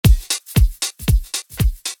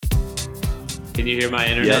Can you hear my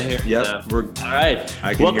internet here? Yep. All right.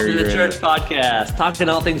 I can Welcome hear to the your Church Podcast, talking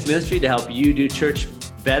all things ministry to help you do church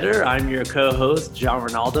better. I'm your co-host, John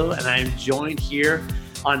Ronaldo, and I'm joined here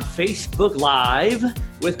on Facebook Live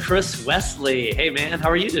with Chris Wesley. Hey, man, how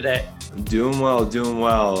are you today? I'm doing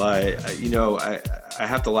well. I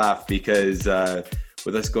have to laugh because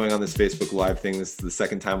with us going on this Facebook Live thing, this is the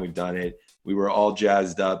second time we've done it. We were all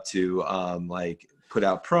jazzed up to put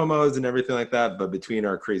out promos and everything like that, but between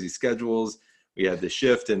our crazy schedules, we had the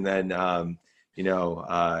shift, and then I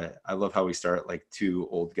love how we start like two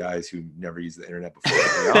old guys who never used the internet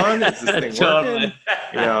before. On, is this thing working?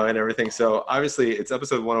 And everything. So obviously, it's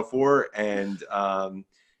episode 104, and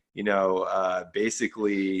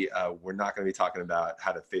basically, we're not going to be talking about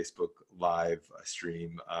how to Facebook Live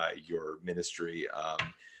stream your ministry,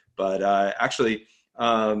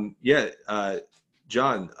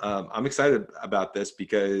 John, I'm excited about this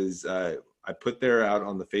because I put there out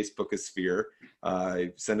on the Facebookosphere.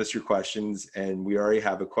 Send us your questions, and we already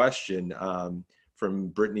have a question from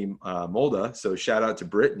Brittany Molda. So shout out to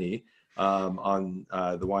Brittany on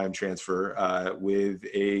the YM Transfer with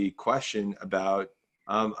a question about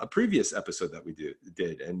a previous episode that we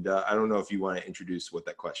did. And I don't know if you want to introduce what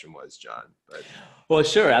that question was, John. But Well,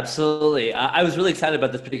 sure, absolutely. I was really excited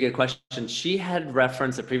about this particular question. She had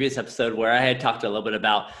referenced a previous episode where I had talked a little bit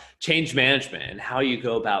about change management and how you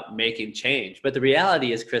go about making change. But the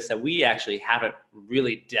reality is, Chris, that we actually haven't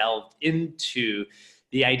really delved into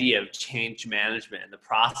the idea of change management and the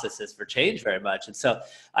processes for change very much. And so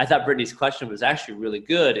I thought Brittany's question was actually really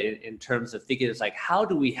good in terms of thinking, it's like, how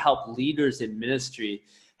do we help leaders in ministry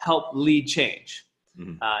help lead change?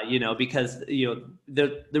 Mm-hmm. Because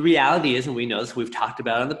the reality is, and we know this, we've talked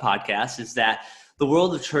about it on the podcast, is that the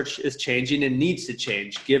world of church is changing and needs to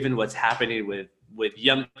change given what's happening with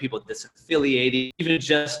young people disaffiliating. Even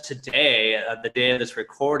just today, the day of this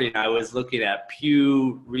recording, I was looking at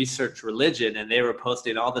Pew Research Religion, and they were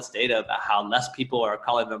posting all this data about how less people are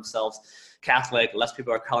calling themselves Catholic, less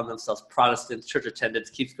people are calling themselves Protestant, church attendance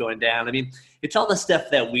keeps going down. I mean, it's all the stuff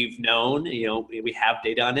that we've known, we have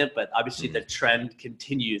data on it, but obviously the trend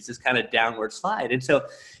continues, this kind of downward slide. And so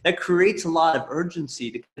that creates a lot of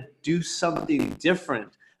urgency to do something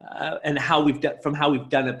different and how we've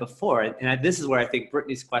done it before. And this is where I think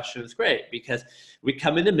Brittany's question is great, because we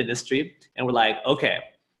come into ministry and we're like, okay,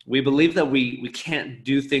 we believe that we can't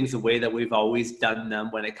do things the way that we've always done them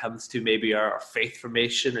when it comes to maybe our faith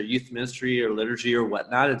formation or youth ministry or liturgy or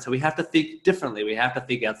whatnot. And so we have to think differently. We have to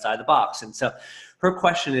think outside the box. And so her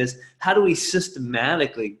question is, how do we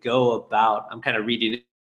systematically go about, I'm kind of reading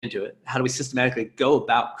into it, how do we systematically go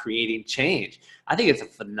about creating change? I think it's a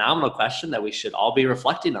phenomenal question that we should all be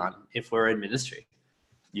reflecting on if we're in ministry.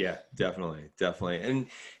 Yeah, definitely. And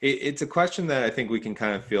it's a question that I think we can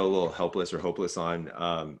kind of feel a little helpless or hopeless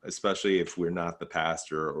on, especially if we're not the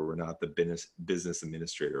pastor or we're not the business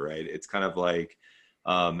administrator, right? It's kind of like,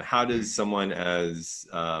 how does someone as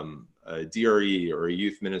a DRE or a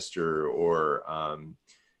youth minister or,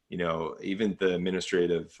 even the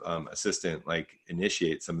administrative assistant,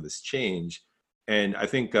 initiate some of this change? And I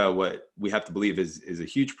think what we have to believe is a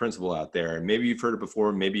huge principle out there. Maybe you've heard it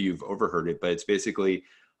before, maybe you've overheard it, but it's basically,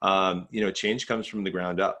 change comes from the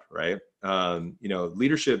ground up, right?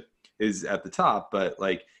 Leadership is at the top, but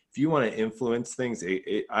if you want to influence things,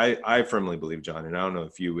 I firmly believe, John, and I don't know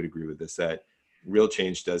if you would agree with this, that real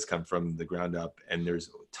change does come from the ground up, and there's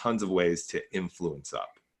tons of ways to influence up.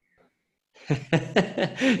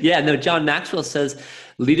 Yeah, no, John Maxwell says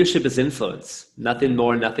leadership is influence, nothing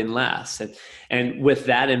more, nothing less. And with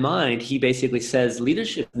that in mind, he basically says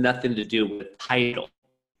leadership has nothing to do with title,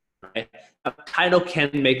 right? A title can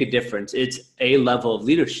make a difference. It's a level of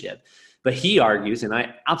leadership. But he argues, and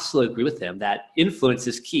I absolutely agree with him, that influence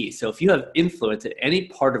is key. So if you have influence at any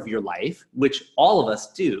part of your life, which all of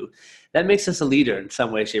us do, that makes us a leader in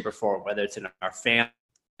some way, shape, or form, whether it's in our family,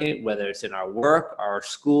 whether it's in our work, our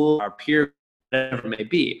school, our peer, whatever it may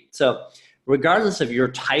be. So regardless of your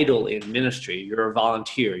title in ministry, you're a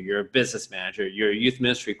volunteer, you're a business manager, you're a youth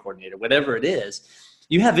ministry coordinator, whatever it is,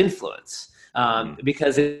 you have influence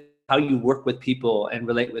because it's how you work with people and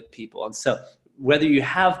relate with people. And so whether you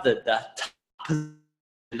have the top position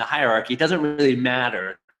in the hierarchy, it doesn't really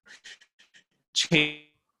matter. Change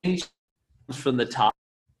comes from the top.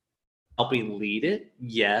 Helping lead it,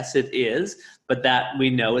 yes, it is, but that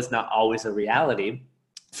we know is not always a reality.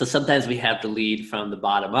 So sometimes we have to lead from the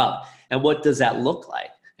bottom up. And what does that look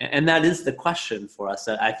like? And that is the question for us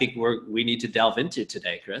that I think we need to delve into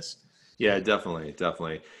today, Chris. Yeah, definitely.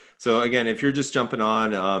 So again, if you're just jumping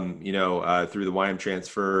on, through the YM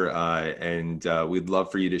Transfer, and we'd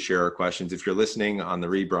love for you to share our questions. If you're listening on the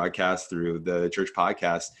rebroadcast through the church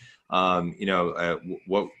podcast,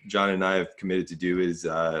 What John and I have committed to do is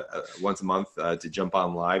once a month to jump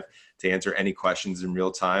on live to answer any questions in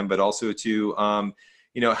real time, but also to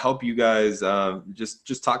help you guys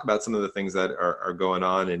just talk about some of the things that are going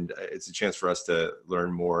on, and it's a chance for us to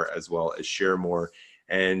learn more as well as share more.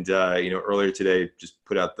 And earlier today, just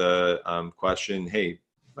put out the question, hey,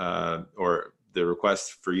 or the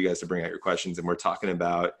request for you guys to bring out your questions, and we're talking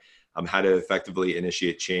about how to effectively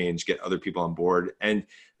initiate change, get other people on board. And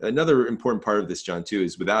another important part of this, John, too,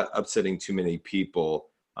 is without upsetting too many people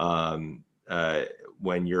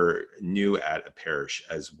when you're new at a parish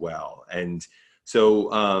as well. And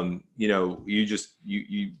so,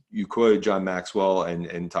 you quoted John Maxwell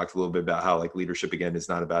and talked a little bit about how like leadership, again, is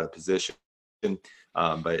not about a position,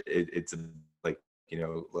 but it's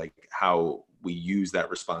like how we use that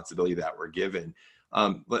responsibility that we're given.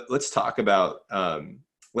 Let's talk about,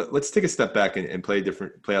 let's take a step back and play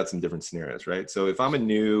out some different scenarios, right? So if I'm a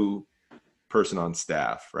new person on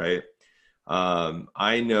staff, right?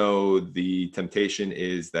 I know the temptation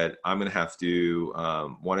is that I'm going to have to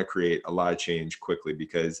want to create a lot of change quickly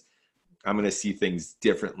because I'm going to see things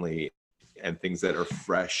differently and things that are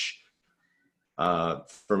fresh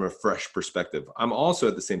from a fresh perspective. I'm also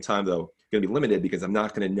at the same time, though, going to be limited because I'm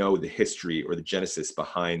not going to know the history or the genesis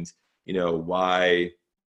behind, why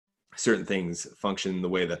certain things function the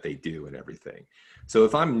way that they do and everything. So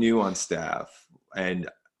if I'm new on staff and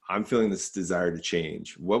I'm feeling this desire to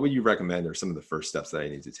change, what would you recommend are some of the first steps that I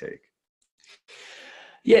need to take?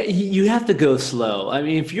 Yeah, you have to go slow. I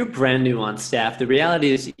mean, if you're brand new on staff, the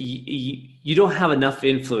reality is you don't have enough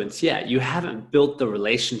influence yet. You haven't built the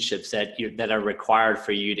relationships that are required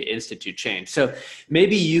for you to institute change. So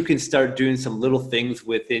maybe you can start doing some little things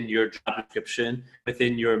within your job description,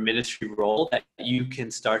 within your ministry role that you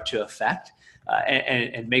can start to affect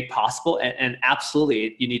and make possible. And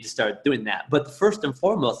absolutely, you need to start doing that. But first and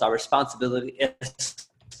foremost, our responsibility is,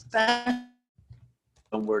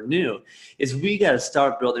 when we're new, is we got to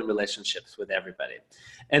start building relationships with everybody.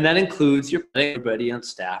 And that includes everybody on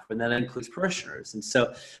staff, and that includes parishioners. And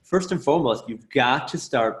so first and foremost, you've got to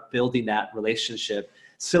start building that relationship.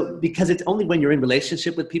 So because it's only when you're in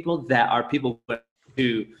relationship with people that are people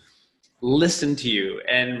who listen to you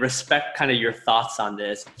and respect kind of your thoughts on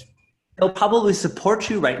this. They'll probably support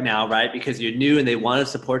you right now, right? Because you're new and they want to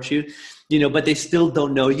support you, but they still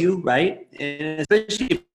don't know you, right? And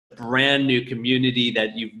especially brand new community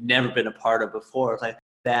that you've never been a part of before, like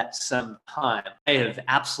that sometime. I have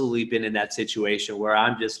absolutely been in that situation where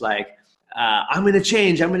I'm just like, I'm going to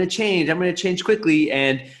change quickly.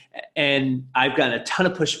 And I've gotten a ton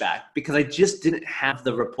of pushback because I just didn't have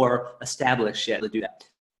the rapport established yet to do that.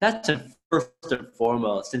 That's first and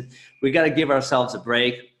foremost. And we got to give ourselves a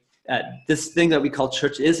break. This thing that we call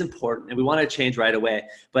church is important and we want to change right away.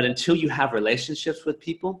 But until you have relationships with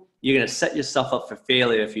people, you're going to set yourself up for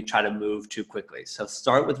failure if you try to move too quickly. So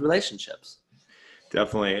start with relationships.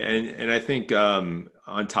 Definitely. And I think on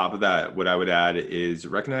top of that, what I would add is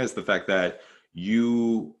recognize the fact that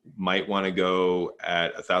you might want to go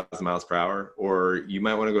at 1,000 miles per hour, or you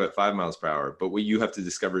might want to go at 5 miles per hour. But what you have to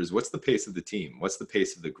discover is what's the pace of the team? What's the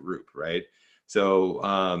pace of the group, right?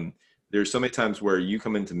 So there's so many times where you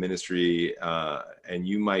come into ministry and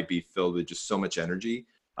you might be filled with just so much energy.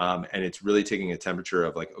 And it's really taking a temperature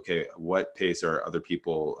of like, okay, what pace are other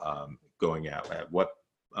people going at? What,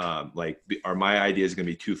 are my ideas going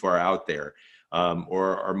to be too far out there?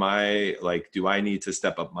 Or do I need to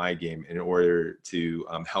step up my game in order to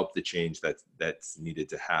help the change that's needed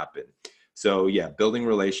to happen? So yeah, building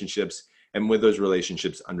relationships, and with those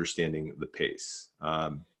relationships, understanding the pace.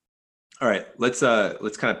 All right, let's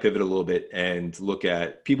kind of pivot a little bit and look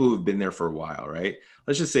at people who've been there for a while, right?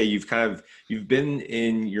 Let's just say you've been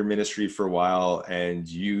in your ministry for a while and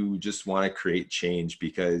you just want to create change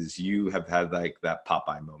because you have had like that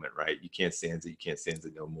Popeye moment, right? You can't stand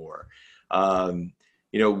it no more.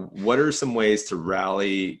 What are some ways to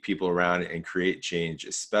rally people around and create change,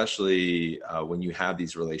 especially when you have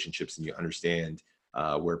these relationships and you understand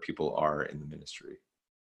where people are in the ministry?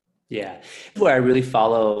 Yeah, where I really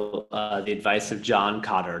follow the advice of John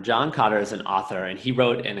Cotter. John Cotter is an author, and he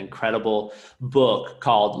wrote an incredible book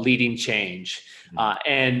called Leading Change.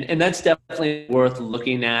 And that's definitely worth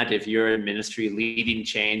looking at if you're in ministry, leading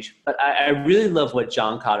change. But I really love what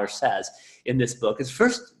John Cotter says in this book. Is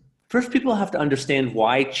first people have to understand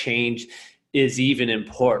why change is even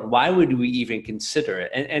important. Why would we even consider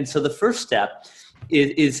it? And so the first step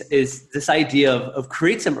is this idea of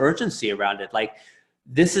create some urgency around it. Like,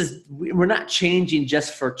 we're not changing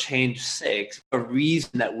just for change's sake. A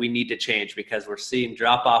reason that we need to change because we're seeing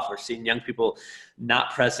drop off, we're seeing young people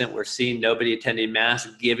not present, we're seeing nobody attending mass,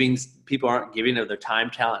 people aren't giving of their time,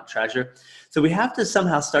 talent, treasure. So we have to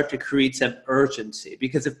somehow start to create some urgency,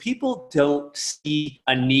 because if people don't see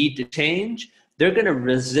a need to change, they're going to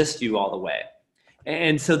resist you all the way.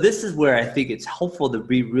 And so this is where I think it's helpful to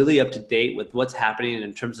be really up to date with what's happening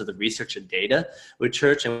in terms of the research and data with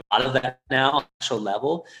church, and a lot of that now on national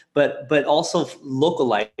level, but also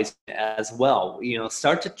localized as well.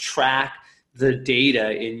 Start to track the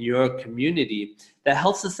data in your community that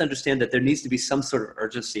helps us understand that there needs to be some sort of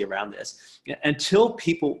urgency around this. Until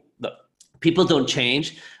people don't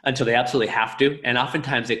change until they absolutely have to, and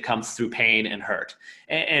oftentimes it comes through pain and hurt.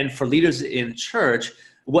 And for leaders in church,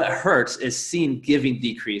 what hurts is seeing giving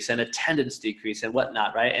decrease and attendance decrease and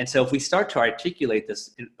whatnot, right? And so if we start to articulate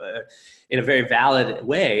this in a very valid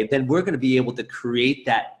way, then we're going to be able to create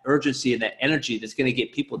that urgency and that energy that's going to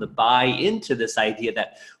get people to buy into this idea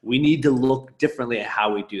that we need to look differently at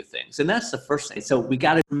how we do things. And that's the first thing. So we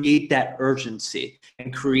got to create that urgency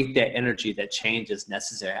and create that energy that change is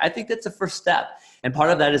necessary. I think that's the first step. And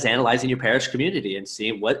part of that is analyzing your parish community and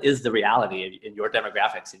seeing what is the reality in your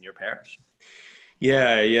demographics in your parish.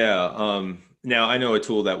 Yeah. Now I know a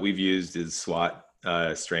tool that we've used is SWOT,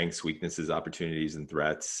 strengths, weaknesses, opportunities, and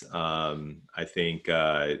threats. I think,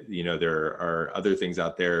 there are other things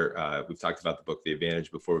out there. We've talked about the book, The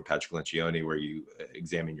Advantage, before with Patrick Lencioni, where you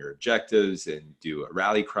examine your objectives and do a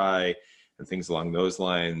rally cry and things along those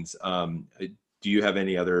lines. Do you have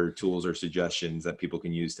any other tools or suggestions that people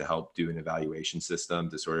can use to help do an evaluation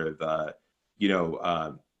system to sort of,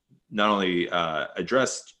 not only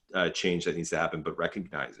address change that needs to happen, but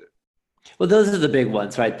recognize it? Well, those are the big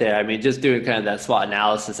ones right there. I mean, just doing kind of that SWOT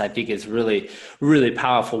analysis, I think is really, really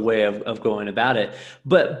powerful way of going about it.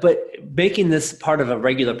 But making this part of a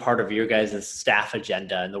regular part of your guys' staff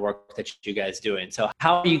agenda and the work that you guys doing. So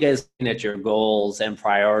how are you guys looking at your goals and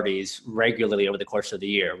priorities regularly over the course of the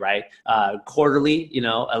year, right? Quarterly,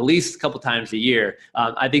 at least a couple times a year.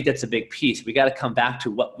 I think that's a big piece. We got to come back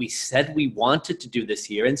to what we said we wanted to do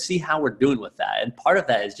this year and see how we're doing with that. And part of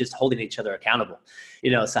that is just holding each other accountable.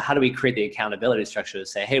 So how do we create the accountability structure to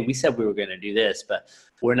say, hey, we said we were going to do this, but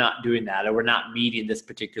we're not doing that, or we're not meeting this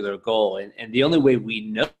particular goal. And the only way we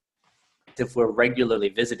know if we're regularly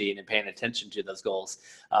visiting and paying attention to those goals,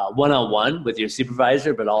 one-on-one with your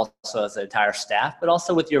supervisor, but also as an entire staff, but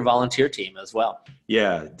also with your volunteer team as well.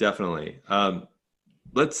 Yeah, definitely.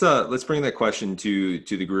 Let's bring that question to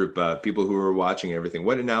the group, people who are watching everything.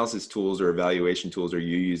 What analysis tools or evaluation tools are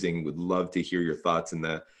you using? Would love to hear your thoughts in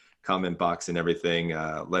the comment box and everything.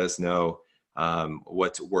 Let us know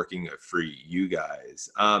what's working for you guys.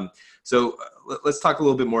 So let's talk a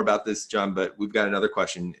little bit more about this, John, but we've got another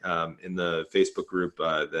question in the Facebook group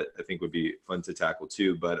that I think would be fun to tackle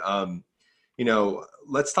too. But,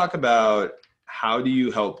 let's talk about how do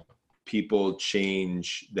you help people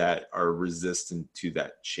change that are resistant to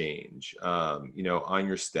that change, on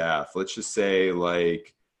your staff. Let's just say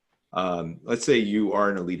let's say you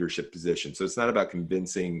are in a leadership position. So it's not about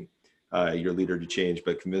convincing your leader to change,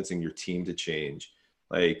 but convincing your team to change.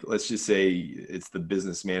 Let's just say it's the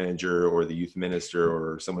business manager or the youth minister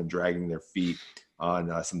or someone dragging their feet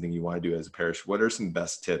on something you want to do as a parish. What are some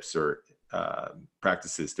best tips or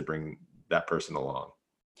practices to bring that person along?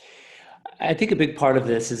 I think a big part of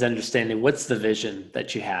this is understanding what's the vision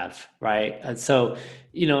that you have, right? And so,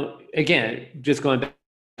 again, just going back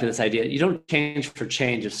to this idea, you don't change for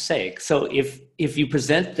change's sake. So if you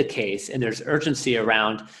present the case and there's urgency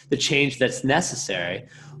around the change that's necessary,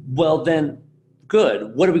 well then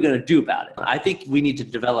good. What are we going to do about it? I think we need to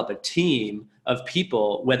develop a team of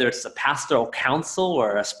people, whether it's a pastoral council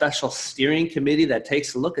or a special steering committee that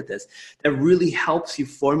takes a look at this, that really helps you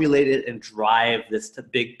formulate it and drive this to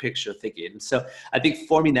big picture thinking. And so I think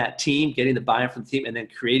forming that team, getting the buy-in from the team, and then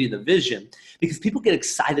creating the vision, because people get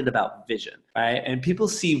excited about vision, right? And people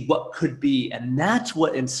see what could be, and that's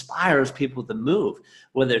what inspires people to move,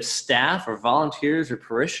 whether it's staff or volunteers or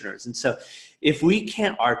parishioners. And so if we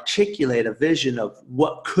can't articulate a vision of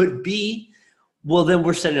what could be, well, then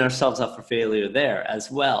we're setting ourselves up for failure there as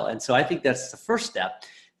well. And so I think that's the first step,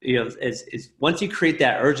 is once you create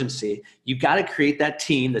that urgency, you got to create that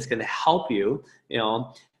team that's going to help you,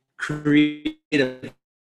 create a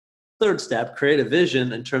third step, create a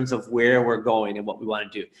vision in terms of where we're going and what we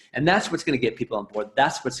want to do. And that's what's going to get people on board.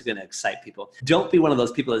 That's what's going to excite people. Don't be one of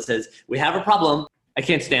those people that says, we have a problem. I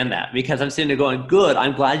can't stand that, because I'm sitting there going, good,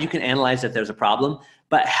 I'm glad you can analyze that there's a problem,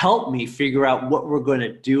 but help me figure out what we're going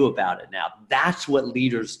to do about it now. That's what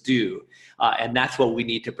leaders do. And that's what we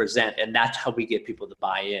need to present. And that's how we get people to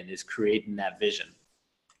buy in, is creating that vision.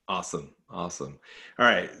 Awesome. Awesome. All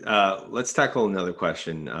right. Let's tackle another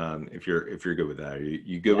question. If you're good with that, are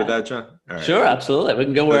you good with Yeah. that, John? All right. Sure, absolutely. We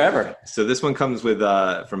can go So, wherever. so this one comes with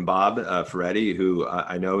from Bob Ferretti, who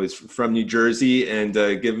I know is from New Jersey, and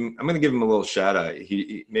I'm going to give him a little shout out.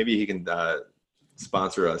 Maybe he can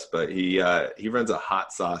sponsor us, but he runs a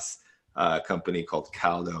hot sauce company called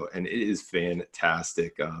Caldo, and it is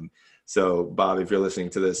fantastic. So Bob, if you're listening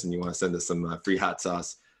to this and you want to send us some free hot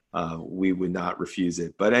sauce, we would not refuse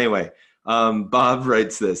it. But anyway. Bob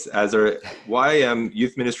writes this: as our YM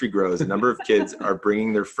youth ministry grows, a number of kids are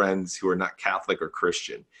bringing their friends who are not Catholic or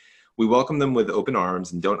Christian. We welcome them with open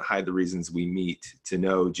arms and don't hide the reasons we meet: to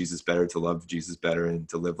know Jesus better, to love Jesus better, and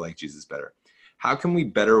to live like Jesus better. How can we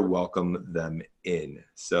better welcome them in?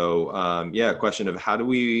 So, yeah, a question of how do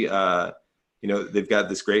we, they've got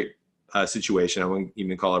this great situation. I wouldn't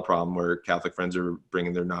even call it a problem, where Catholic friends are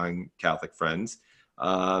bringing their non-Catholic friends.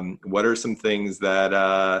 What are some things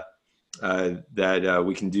that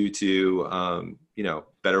we can do to,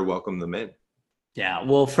 better welcome them in? Yeah,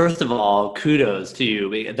 well, first of all, kudos to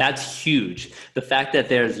you. That's huge. The fact that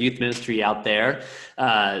there's youth ministry out there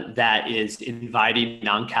that is inviting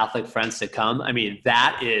non-Catholic friends to come. I mean,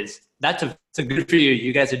 that's a good for you.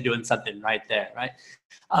 You guys are doing something right there, right?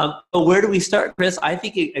 But where do we start, Chris? I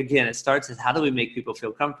think it starts with, how do we make people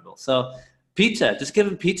feel comfortable? So pizza, just give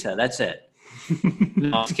them pizza. That's it.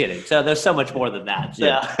 No, I'm just kidding. So there's so much more than that. So.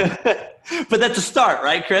 Yeah. But that's a start,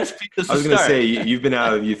 right, Chris? I was going to say, you've been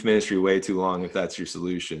out of youth ministry way too long if that's your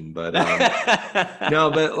solution. But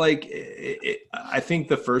no, but I think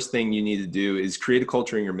the first thing you need to do is create a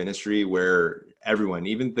culture in your ministry where everyone,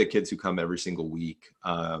 even the kids who come every single week,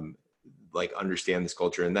 understand this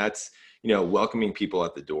culture. And that's, welcoming people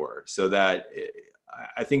at the door. So that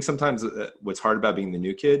I think sometimes what's hard about being the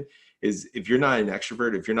new kid is, if you're not an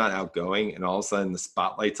extrovert, if you're not outgoing, and all of a sudden the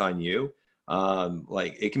spotlight's on you,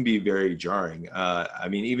 it can be very jarring. I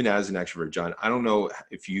mean, even as an extrovert, John, I don't know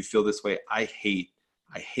if you feel this way. I hate,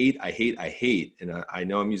 and I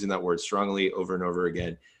know I'm using that word strongly over and over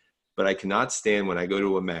again, but I cannot stand when I go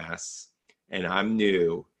to a mass and I'm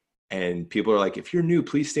new and people are like, if you're new,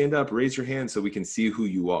 please stand up, raise your hand so we can see who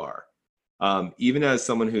you are. Even as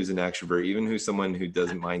someone who's an extrovert, even who's someone who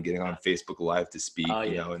doesn't mind getting on Facebook Live to speak,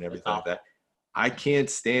 and everything like that, I can't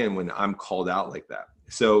stand when I'm called out like that.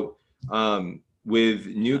 So with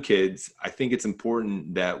new kids, I think it's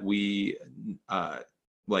important that we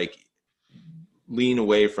lean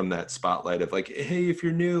away from that spotlight of hey, if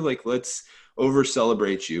you're new, let's over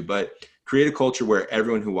celebrate you, but create a culture where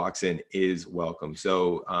everyone who walks in is welcome.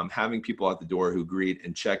 So having people at the door who greet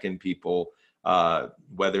and check in people,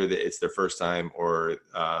 whether it's their first time or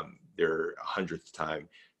their 100th time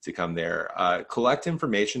to come there, collect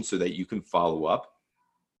information so that you can follow up.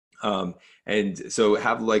 And so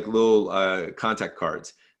have little contact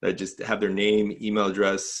cards that just have their name, email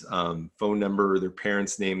address, phone number, their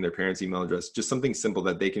parents' name, their parents' email address, just something simple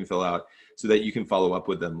that they can fill out so that you can follow up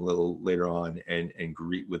with them a little later on and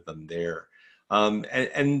greet with them there.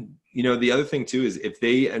 And the other thing too is, if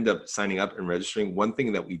they end up signing up and registering, one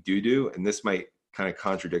thing that we do, and this might kind of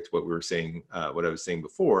contradict what we were saying, what I was saying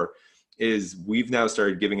before, is we've now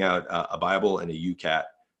started giving out a Bible and a UCAT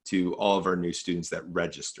to all of our new students that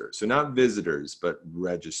register. So not visitors, but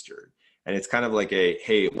registered. And it's kind of like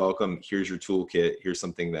hey, welcome, here's your toolkit. Here's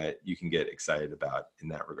something that you can get excited about in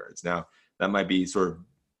that regards. Now, that might be sort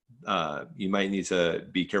of, you might need to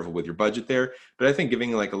be careful with your budget there, but I think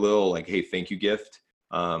giving a little hey, thank you gift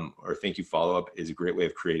or thank you follow-up is a great way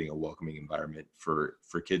of creating a welcoming environment for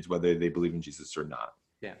kids, whether they believe in Jesus or not.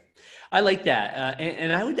 Yeah, I like that,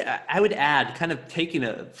 and I would add, kind of taking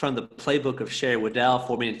from the playbook of Sherry Waddell,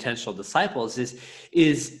 Forming Intentional Disciples,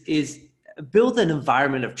 is build an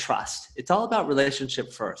environment of trust. It's all about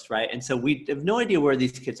relationship first, right? And so we have no idea where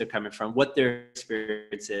these kids are coming from, what their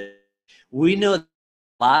experience is. We know a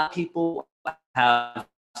lot of people have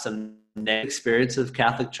some negative experience of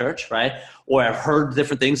Catholic Church, right? Or I've heard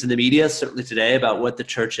different things in the media, certainly today, about what the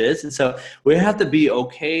church is. And so we have to be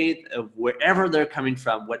okay of wherever they're coming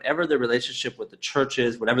from, whatever their relationship with the church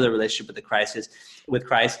is, whatever their relationship with Christ is, with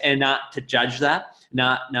Christ, and not to judge that,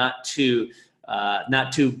 not to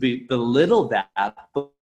belittle that, but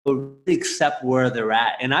really accept where they're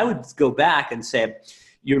at. And I would go back and say,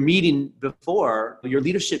 your meeting before, your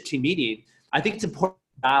leadership team meeting, I think it's important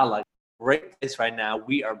dialogue. Great place right now.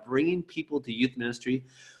 We are bringing people to youth ministry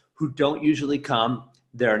who don't usually come.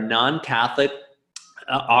 They're non-Catholic.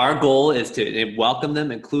 Our goal is to welcome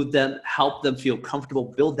them, include them, help them feel comfortable,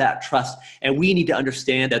 build that trust. And we need to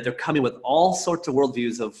understand that they're coming with all sorts of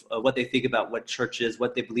worldviews of what they think about what church is,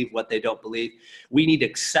 what they believe, what they don't believe. We need to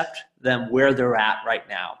accept them where they're at right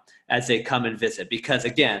now. as they come and visit. Because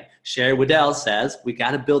again, Sherry Waddell says we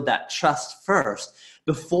got to build that trust first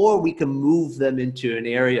before we can move them into an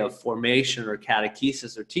area of formation or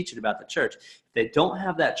catechesis or teaching about the church. If they don't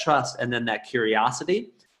have that trust and then that curiosity,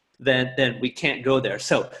 then we can't go there.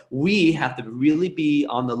 So we have to really be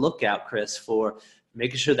on the lookout, Chris, for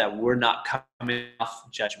making sure that we're not coming off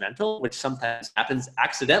judgmental, which sometimes happens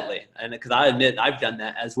accidentally. And because I admit I've done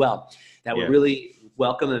that as well, that we're really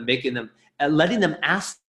welcome and making them, and letting them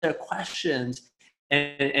ask their questions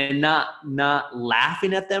and not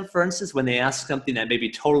laughing at them, for instance, when they ask something that may be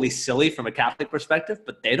totally silly from a Catholic perspective,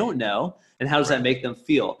 but they don't know. And how does that make them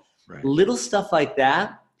feel? Little stuff like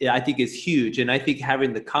that, I think is huge. And I think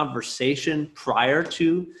having the conversation prior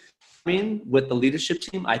to with the leadership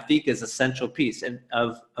team, I think is essential piece and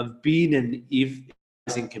of being an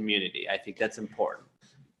evangelizing community. I think that's important.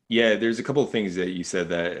 Yeah, there's a couple of things that you said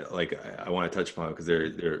that like I want to touch upon because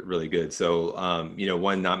they're really good. So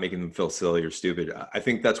one, not making them feel silly or stupid. I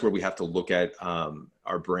think that's where we have to look at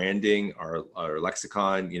our branding, our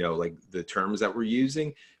lexicon, like the terms that we're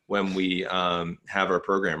using when we have our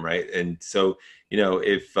program, right? And so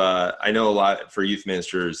if I know a lot for youth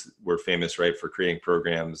ministers, we're famous, right, for creating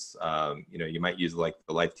programs. You might use like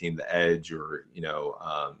the Life Team, the Edge, or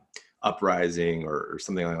Uprising, or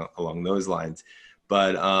something along those lines.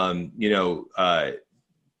 But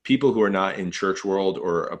people who are not in church world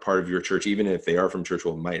or a part of your church, even if they are from church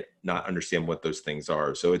world, might not understand what those things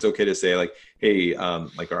are. So it's okay to say like, hey,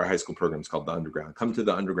 like our high school program is called The Underground. Come to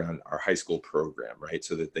The Underground, our high school program, right?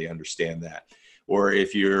 So that they understand that. Or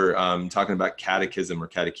if you're talking about catechism or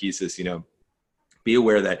catechesis, be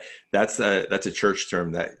aware that that's a church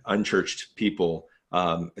term that unchurched people,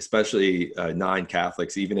 especially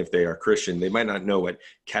non-Catholics, even if they are Christian, they might not know what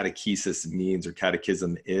catechesis means or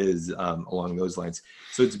catechism is along those lines.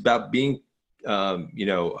 So it's about being,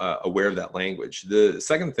 aware of that language. The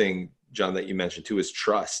second thing, John, that you mentioned too, is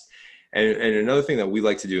trust. And another thing that we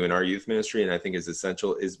like to do in our youth ministry, and I think is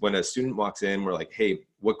essential, is when a student walks in, we're like, hey,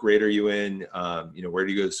 what grade are you in? Where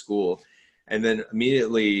do you go to school? And then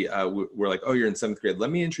immediately we're like, oh, you're in 7th grade.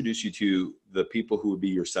 Let me introduce you to the people who would be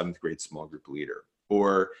your 7th grade small group leader.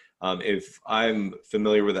 Or if I'm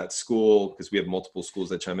familiar with that school, because we have multiple schools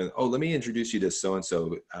that chime in, oh, let me introduce you to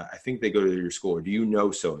so-and-so. I think they go to your school. Or do you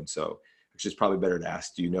know so-and-so? Which is probably better to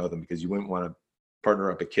ask, do you know them? Because you wouldn't want to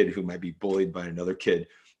partner up a kid who might be bullied by another kid,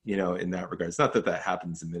 in that regard. It's not that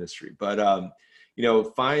happens in ministry, but,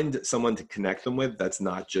 find someone to connect them with that's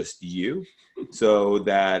not just you, so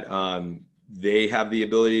that they have the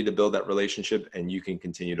ability to build that relationship and you can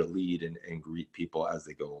continue to lead and greet people as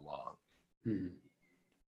they go along. Hmm.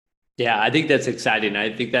 Yeah, I think that's exciting.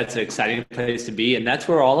 I think that's an exciting place to be. And that's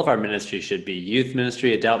where all of our ministry should be. Youth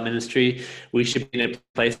ministry, adult ministry. We should be in a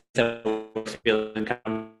place that we're feeling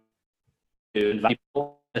comfortable to invite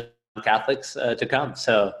people, Catholics, to come.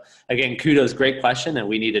 So again, kudos, great question. And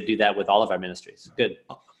we need to do that with all of our ministries. Good.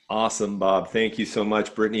 Awesome, Bob. Thank you so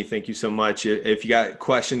much. Brittany, thank you so much. If you got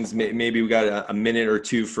questions, maybe we got a minute or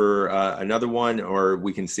two for another one, or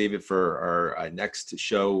we can save it for our next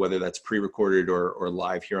show, whether that's pre-recorded or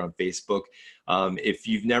live here on Facebook. If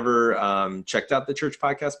you've never checked out the Church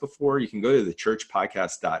Podcast before, you can go to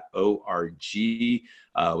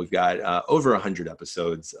thechurchpodcast.org. We've got over 100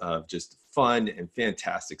 episodes of just fun and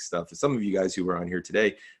fantastic stuff. Some of you guys who were on here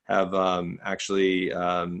today have actually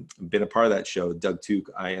been a part of that show. Doug Took,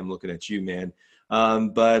 I am looking at you, man. We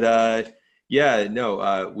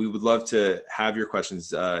would love to have your questions,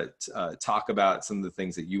 talk about some of the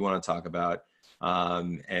things that you want to talk about.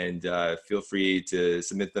 And feel free to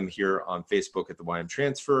submit them here on Facebook at the YM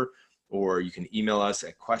Transfer, or you can email us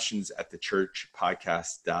at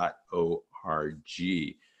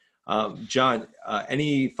questions@thechurchpodcast.org. John,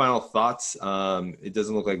 any final thoughts? It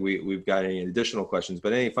doesn't look like we've got any additional questions,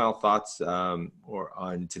 but any final thoughts or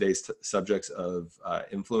on today's subjects of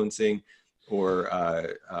influencing or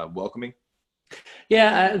welcoming?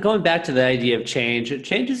 Yeah, going back to the idea of change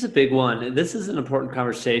is a big one. This is an important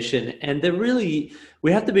conversation, and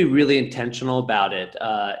we have to be really intentional about it,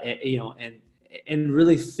 and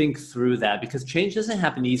really think through that, because change doesn't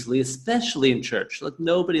happen easily, especially in church. Like,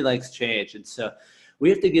 nobody likes change, and so we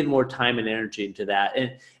have to give more time and energy into that.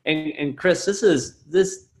 And Chris, this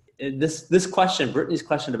question, Brittany's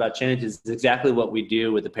question about change, is exactly what we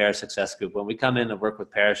do with the Parish Success Group. When we come in and work with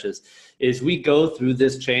parishes, is we go through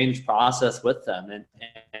this change process with them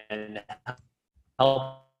and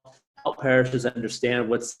help parishes understand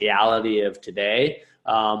what's the reality of today,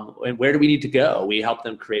 and where do we need to go. We help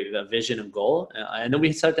them create a vision and goal, and then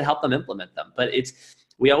we start to help them implement them. But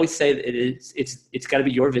we always say that it's got to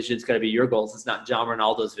be your vision. It's got to be your goals. It's not John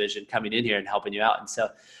Ronaldo's vision coming in here and helping you out. And so,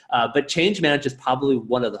 but change management is probably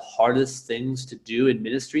one of the hardest things to do in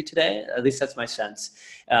ministry today. At least that's my sense.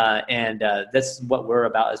 And that's what we're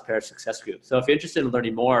about as Parish Success Group. So if you're interested in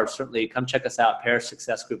learning more, certainly come check us out,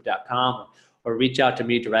 parishsuccessgroup.com, or reach out to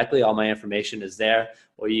me directly. All my information is there.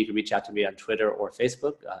 Or you can reach out to me on Twitter or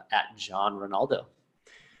Facebook at John Ronaldo.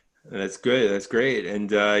 That's good. That's great.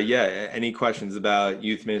 And any questions about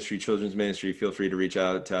youth ministry, children's ministry, feel free to reach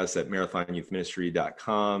out to us at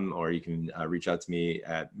marathonyouthministry.com, or you can reach out to me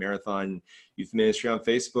at Marathon Youth Ministry on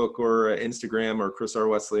Facebook or Instagram, or Chris R.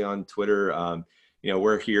 Wesley on Twitter.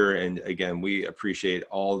 We're here. And again, we appreciate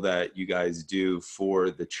all that you guys do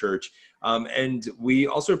for the church. And we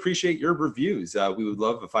also appreciate your reviews. We would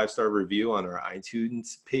love a 5-star review on our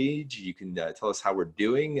iTunes page. You can tell us how we're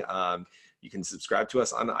doing. You can subscribe to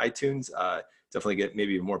us on iTunes. Definitely get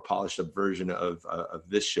maybe a more polished up version of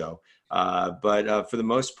this show. But for the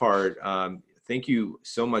most part, thank you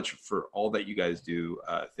so much for all that you guys do.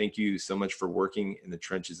 Thank you so much for working in the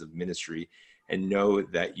trenches of ministry, and know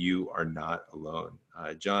that you are not alone.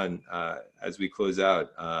 John, as we close out,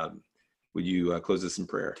 would you close us in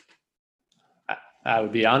prayer? I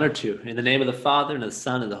would be honored to. In the name of the Father, and of the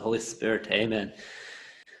Son, and the Holy Spirit, amen.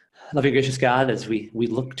 Loving gracious God, as we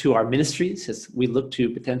look to our ministries, as we look to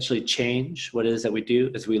potentially change what it is that we do,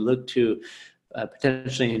 as we look to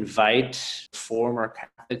potentially invite former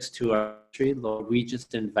Catholics to our ministry, Lord, we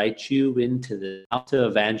just invite you into how to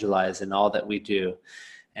evangelize in all that we do.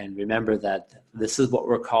 And remember that this is what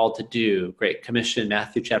we're called to do. Great Commission,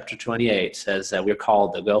 Matthew chapter 28 says that we're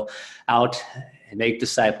called to go out and make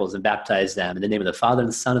disciples and baptize them in the name of the Father and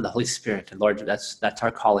the Son and the Holy Spirit. And Lord, that's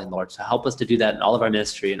our calling, Lord. So help us to do that in all of our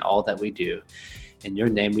ministry and all that we do. In your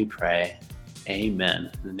name we pray. Amen.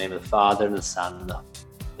 In the name of the Father and the Son and the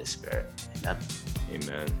Holy Spirit. Amen.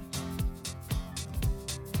 Amen.